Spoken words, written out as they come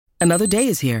Another day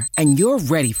is here, and you're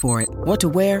ready for it. What to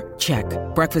wear? Check.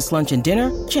 Breakfast, lunch, and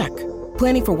dinner? Check.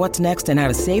 Planning for what's next and how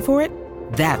to save for it?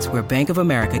 That's where Bank of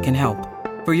America can help.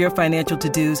 For your financial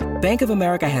to-dos, Bank of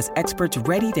America has experts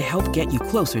ready to help get you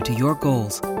closer to your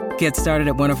goals. Get started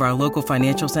at one of our local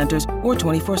financial centers or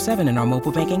 24/7 in our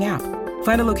mobile banking app.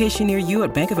 Find a location near you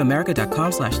at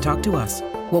bankofamerica.com/talktous.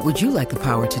 What would you like the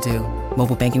power to do?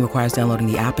 Mobile banking requires downloading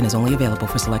the app and is only available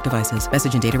for select devices.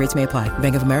 Message and data rates may apply.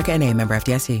 Bank of America N.A., member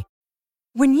FDIC.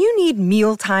 When you need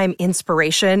mealtime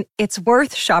inspiration, it's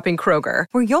worth shopping Kroger,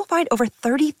 where you'll find over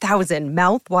 30,000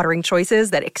 mouth-watering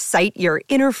choices that excite your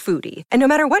inner foodie. And no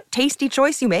matter what tasty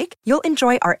choice you make, you'll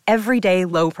enjoy our everyday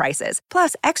low prices,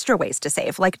 plus extra ways to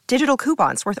save, like digital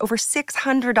coupons worth over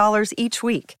 $600 each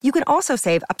week. You can also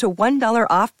save up to $1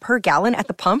 off per gallon at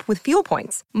the pump with fuel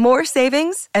points. More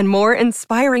savings and more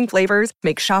inspiring flavors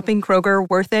make shopping Kroger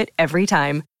worth it every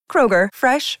time. Kroger,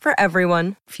 fresh for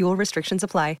everyone. Fuel restrictions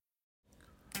apply.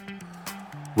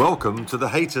 Welcome to the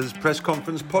Haters Press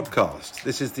Conference podcast.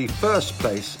 This is the first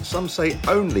place, some say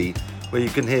only, where you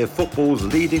can hear football's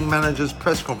leading managers'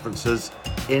 press conferences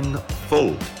in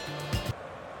full.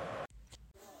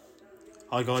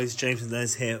 Hi guys, James and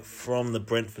Des here from the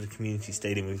Brentford Community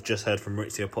Stadium. We've just heard from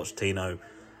Maurizio Pochettino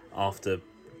after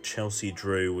Chelsea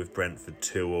drew with Brentford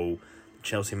 2-2. The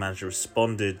Chelsea manager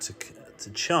responded to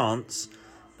chants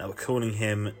that were calling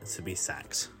him to be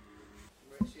sacked.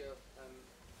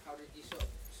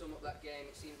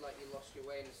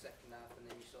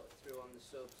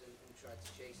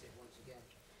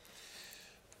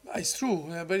 It's true,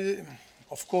 but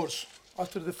of course,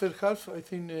 after the first half, I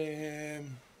think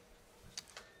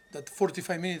that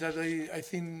 45 minutes, I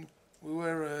think we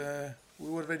were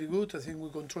very good. I think we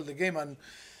controlled the game, and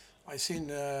I think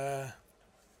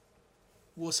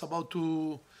was about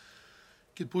to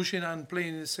keep pushing and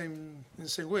playing in the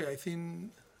same way. I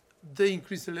think they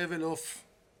increased the level of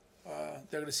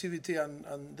the aggressivity,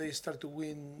 and they start to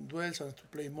win duels and to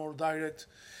play more direct.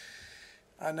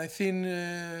 And I think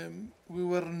we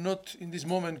were not in this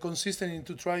moment consistent in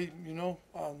to try,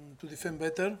 to defend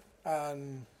better.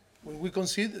 And when we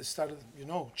concede, started,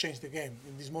 change the game.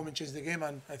 In this moment, change the game,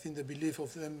 and I think the belief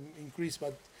of them increased.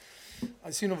 But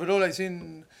I think overall,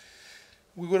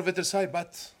 we were better side.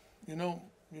 But you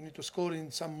need to score in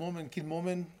some moment, key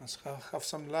moment, have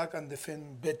some luck and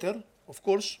defend better, of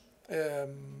course.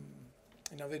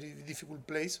 In a very difficult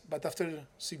place, but after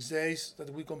 6 days that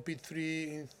we compete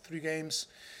in three games,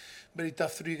 very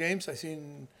tough 3 games, I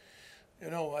think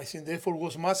the effort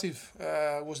was massive,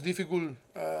 was difficult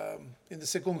in the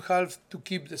second half to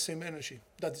keep the same energy.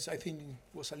 That is, I think,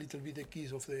 was a little bit the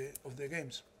keys of the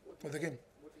games, of the game.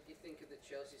 What did you think of the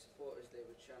Chelsea supporters? They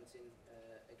were chanting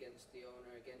against the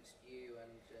owner, against you,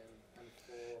 and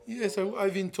for... Yes,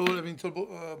 I've been told,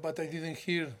 but I didn't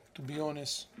hear, to be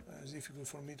honest. It's difficult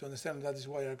for me to understand. That is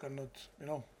why I cannot,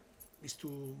 it's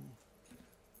too,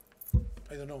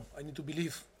 I don't know. I need to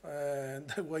believe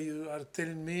that what you are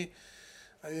telling me.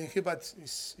 I didn't hear, but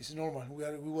it's normal.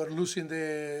 We were losing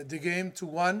the game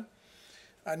 2-1,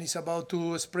 and it's about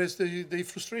to express the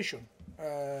frustration.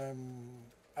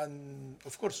 And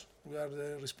of course, we are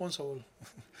the responsible.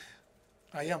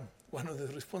 I am one of the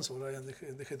responsible. I am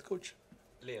the head coach.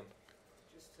 Liam.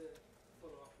 Just to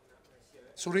follow up on that,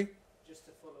 Mauricio. Sorry? Just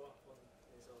to follow up on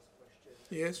his last question.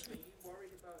 Yes. Are you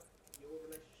worried about your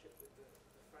relationship with the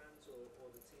fans or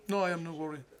the team? No, I am not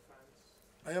worried.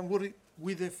 I am worried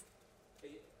with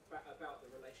about the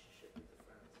relationship with the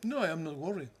fans? No, I am not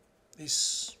worried.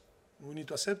 We need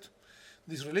to accept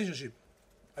this relationship.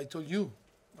 I told you.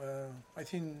 I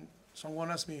think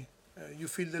someone asked me, you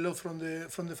feel the love from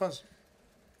the fans?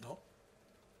 No.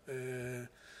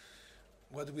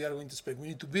 What we are going to expect? We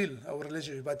need to build our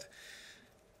relationship, but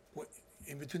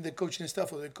in between the coaching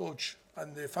staff or the coach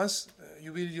and the fans,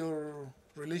 you build your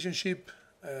relationship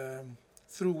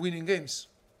through winning games.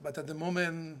 But at the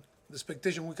moment, the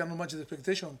expectation, we cannot match the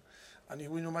expectation. And if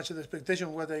we don't match the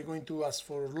expectation, what are you going to ask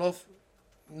for? Love?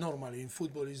 Normally in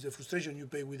football is the frustration you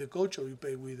pay with the coach, or you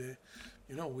pay with the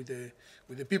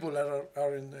with the people that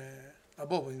are in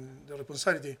above in the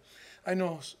responsibility. I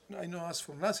know ask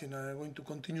for nothing. I'm going to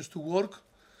continue to work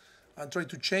and try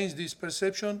to change this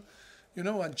perception,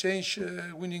 and change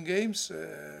winning games.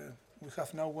 We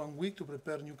have now 1 week to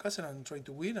prepare Newcastle and try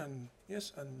to win, and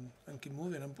keep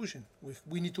moving and pushing.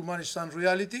 We need to manage some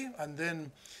reality, and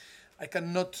then I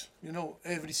cannot,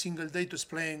 every single day to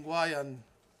explain why. And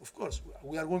of course,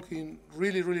 we are working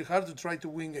really, really hard to try to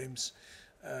win games,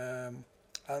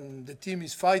 and the team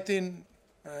is fighting.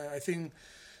 I think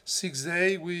 6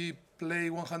 days we play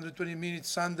 120 minutes.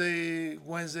 Sunday,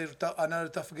 Wednesday, another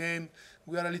tough game.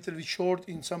 We are a little bit short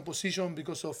in some position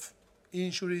because of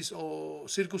injuries or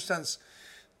circumstance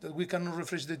that we cannot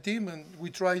refresh the team, and we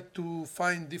try to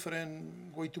find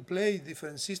different way to play,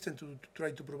 different system to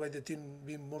try to provide the team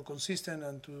being more consistent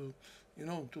and to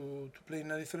play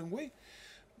in a different way.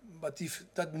 But if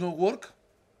that no work,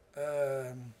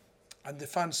 and the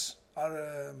fans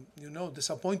are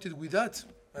disappointed with that,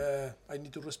 I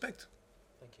need to respect.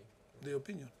 Thank you. The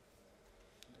opinion.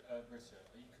 Mauricio,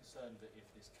 are you concerned that if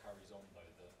this carries on,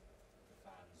 though, the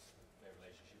fans, their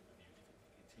relationship with you, if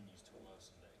it continues to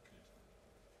worsen, that it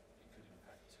could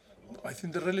impact? I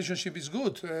think the relationship is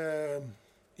good.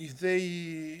 If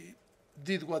they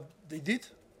did what they did,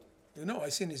 I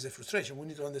think it's a frustration. We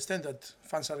need to understand that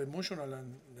fans are emotional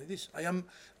and like this. I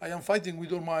am fighting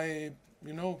with all my,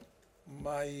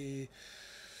 my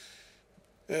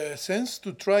sense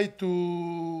to try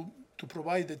to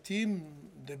provide the team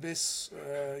the best,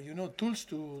 tools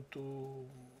to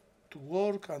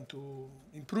work and to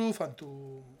improve and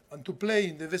to play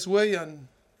in the best way and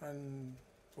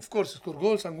of course score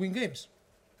goals and win games.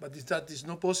 But if that is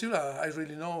not possible, I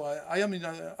really know. I am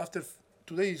after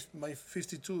today is my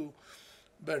 52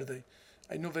 birthday.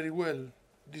 I know very well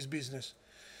this business,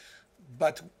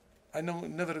 but I know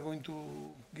never going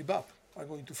to give up. I'm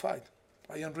going to fight.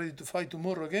 I am ready to fight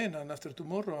tomorrow again, and after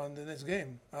tomorrow, and the next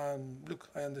game. And look,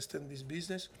 I understand this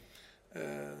business.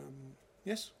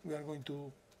 Yes, we are going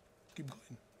to keep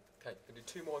going. Okay, we'll do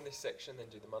two more in this section, then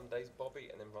do the Mondays, Bobby,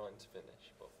 and then Ryan to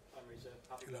finish. Bob.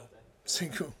 Happy birthday.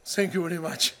 Thank you very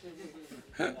much.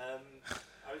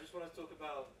 I just want to talk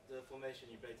about the formation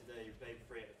you played today. You played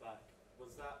 3 at the back.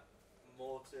 Was that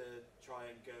more to try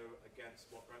and go against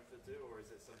what Brentford do, or is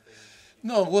it something?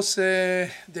 No, it was the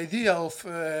idea of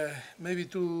maybe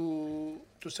to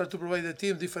start to provide the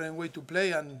team different way to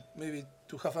play and maybe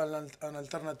to have an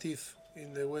alternative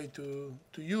in the way to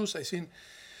use. I think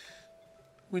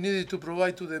we needed to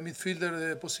provide to the midfielder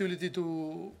the possibility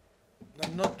to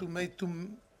not to make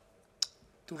to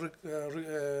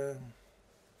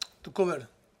cover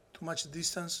too much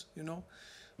distance, and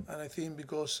I think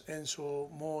because Enzo,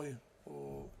 Moy,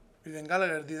 or even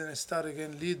Gallagher didn't start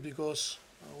again lead because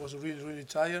I was really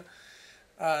tired,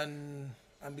 and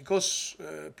because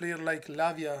a player like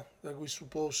Lavia that we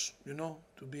suppose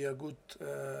to be a good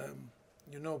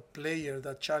player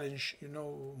that challenge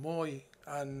Moy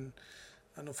and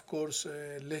of course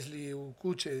Leslie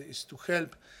Ukuche is to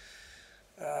help.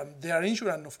 They are injured,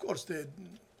 and of course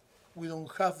we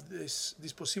don't have this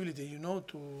possibility,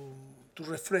 to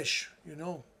refresh,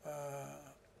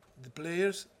 the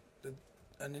players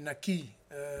and in a key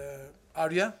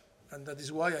area, and that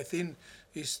is why I think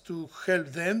is to help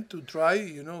them to try,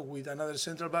 with another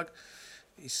central back.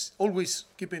 Is always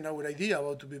keeping our idea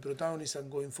about to be protagonists and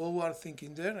going forward,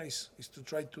 thinking there is to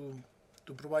try to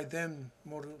provide them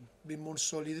be more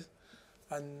solid.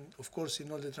 And of course, in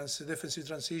all the defensive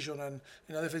transition and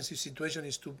in a defensive situation,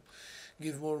 is to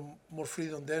give more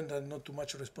freedom then and not too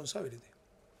much responsibility.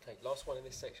 Okay, last one in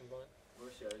this section, Brian.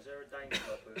 Mauricio, is there a danger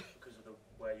because of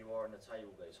where you are in the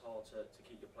table that it's hard to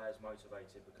keep your players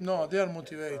motivated? No, they are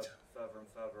motivated. Further and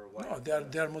further away. No,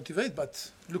 they are motivated.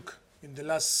 But look, in the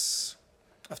last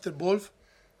after Wolf,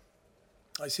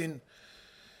 I think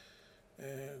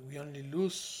we only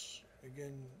lose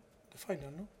again the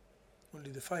final, no?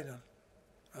 Only the final.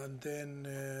 And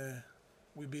then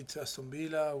we beat Aston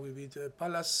Villa, we beat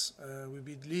Palace, we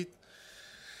beat Leeds.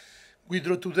 We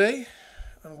draw today,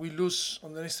 and we lose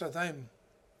on the extra time.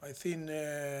 I think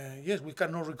yes, we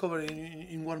cannot recover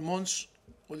in 1 month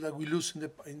all that we lose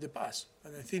in the past.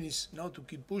 And I think it's now to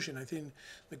keep pushing. I think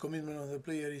the commitment of the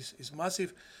player is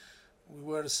massive. We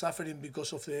were suffering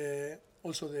because of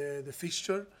the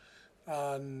fixture.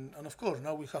 And of course,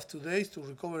 now we have 2 days to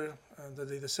recover, and that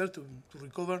they deserve to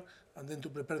recover, and then to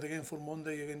prepare the game for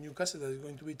Monday against Newcastle. That is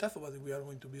going to be tough, but we are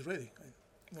going to be ready.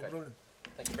 No problem.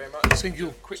 Thank you very much. Thank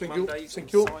you. Quick Thank Mondays you.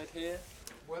 Thank you. Side here.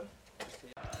 Well.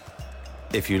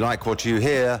 If you like what you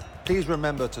hear, please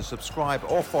remember to subscribe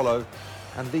or follow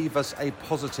and leave us a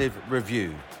positive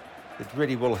review. It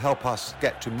really will help us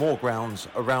get to more grounds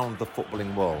around the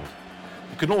footballing world.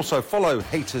 You can also follow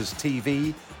Haters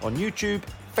TV on YouTube,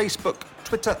 Facebook,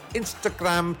 Twitter,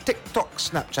 Instagram, TikTok,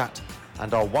 Snapchat,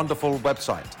 and our wonderful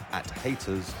website at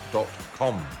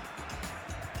haters.com.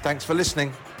 Thanks for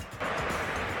listening.